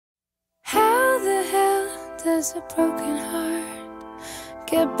does a broken heart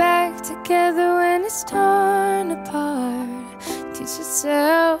get back together when it's torn apart? Teach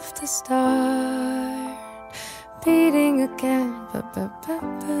yourself to start beating again.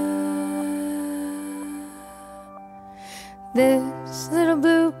 This little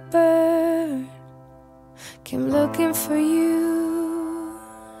bluebird came looking for you.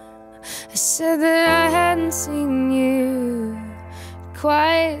 I said that I hadn't seen you in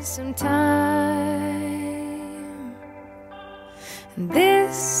quite some time. And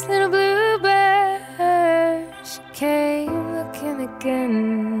this little bluebird, she came looking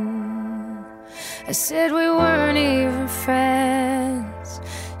again. I said we weren't even friends,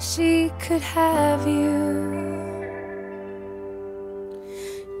 she could have you.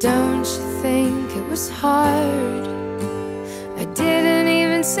 Don't you think it was hard? I didn't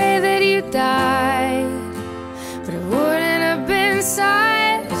even say that you died, but it wouldn't have been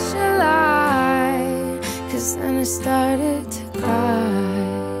such a lie, 'cause then I started to cry.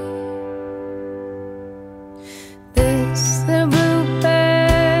 This little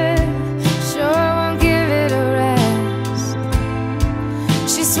bluebird sure won't give it a rest.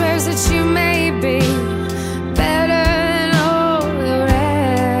 She swears that you may be better than all the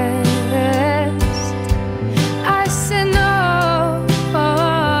rest. I said no,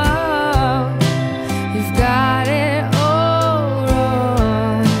 you've got it all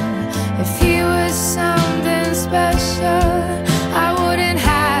wrong. If he was something special, I wouldn't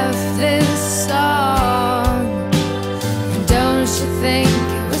have this song. And don't you think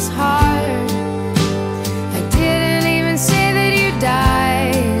it was hard? I didn't even say that you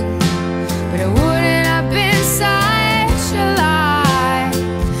died, but it wouldn't have been such a lie,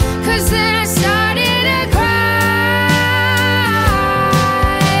 'cause then I started to cry.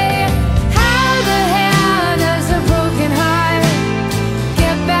 How the hell does a broken heart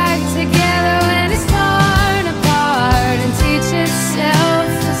get back together when it's torn apart, and teach itself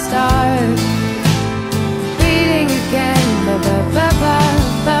to start beating again? Ba ba ba ba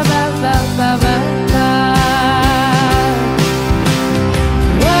ba ba ba ba ba ba.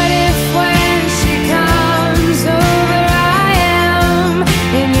 What if when she comes over I am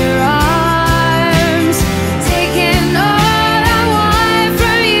in your arms, taking all I want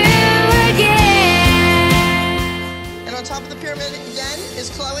from you again? And on top of the pyramid again is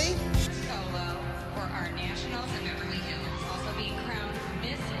Chloe. Solo for our nationals in Beverly Hills, also being crowned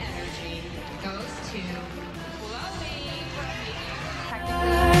Miss Energy, goes to Chloe.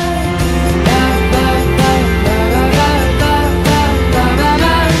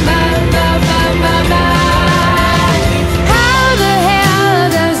 How the hell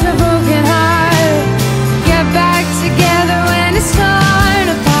does a broken heart get back together when it's torn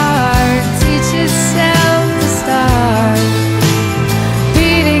apart? Teach itself to start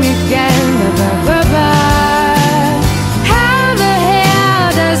beating again. How the hell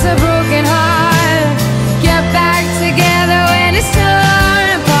does a broken heart get back together when it's torn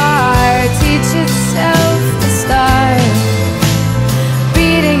apart? Teach itself to start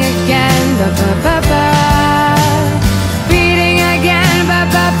beating again. Beating again.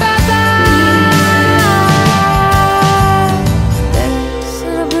 This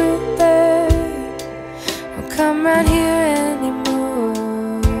little bluebird won't come round here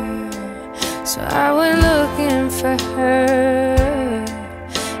anymore, so I went looking for her,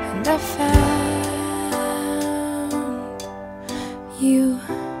 and I found you.